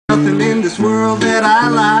Nothing in this world that I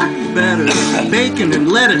like better than bacon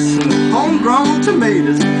and lettuce and homegrown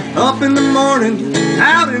tomatoes. Up in the morning,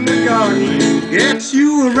 out in the garden, get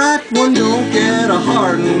you a ripe one, don't get a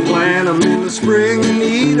hard one. Plant them in the spring and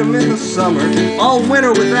eat them in the summer. All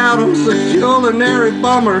winter without them's a culinary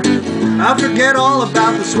bummer. I forget all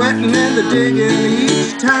about the sweating and the digging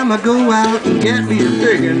each time I go out and get me a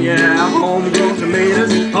big one. Yeah, homegrown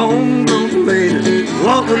tomatoes, homegrown tomatoes.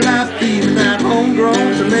 What would life be without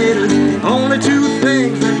homegrown tomatoes? Only two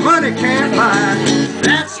things that money can't buy.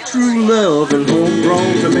 That's true love and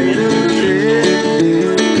homegrown tomatoes.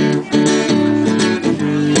 Yeah.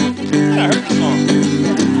 I heard the song.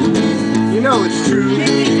 You know it's true.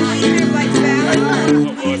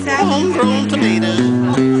 Homegrown tomatoes.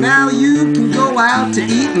 Now you can go out to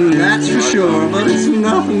eatin', that's for sure, but it's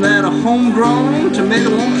nothing that a homegrown tomato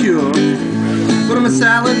won't cure. Put them in a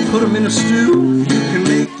salad, put them in a stew. You can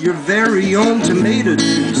make your very own tomato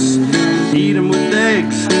juice. Eat them with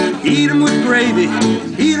eggs, eat them with gravy,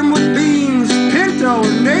 eat them with beans, pinto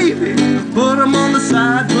or navy. Put them on the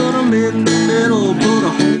side, put them in the middle. Put a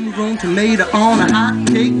homegrown tomato on a hot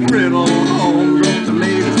cake griddle. Homegrown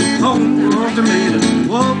tomatoes, homegrown tomatoes.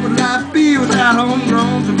 What would life be without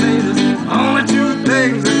homegrown tomatoes? Only two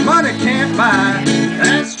things that money can't buy.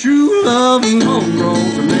 That's true love and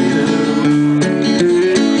homegrown tomatoes.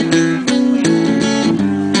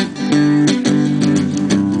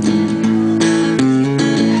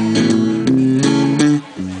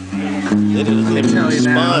 Let me tell you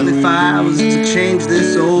now, if I was to change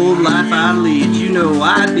this old life I lead, you know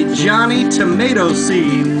I'd be Johnny Tomato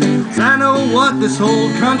Seed. 'Cause I know what this whole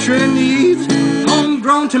country needs.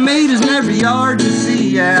 Homegrown tomatoes in every yard you see.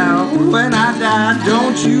 Yeah, when I die,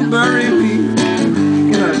 don't you bury me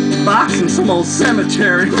in a box in some old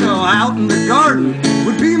cemetery. No, out in the garden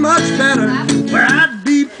would be much better, where I'd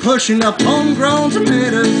be pushing up homegrown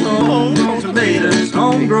tomatoes. Homegrown tomatoes,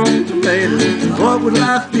 homegrown tomatoes. What would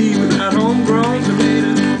life be without homegrown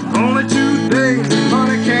tomatoes? Only two things that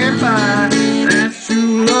money can't buy. That's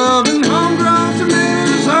true love and homegrown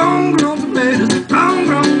tomatoes. Homegrown tomatoes,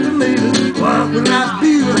 homegrown tomatoes. What would life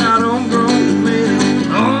be without homegrown tomatoes?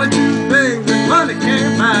 Only two things that money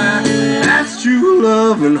can't buy. That's true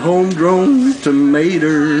love and homegrown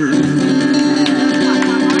tomatoes.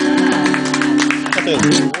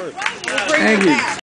 Thank you.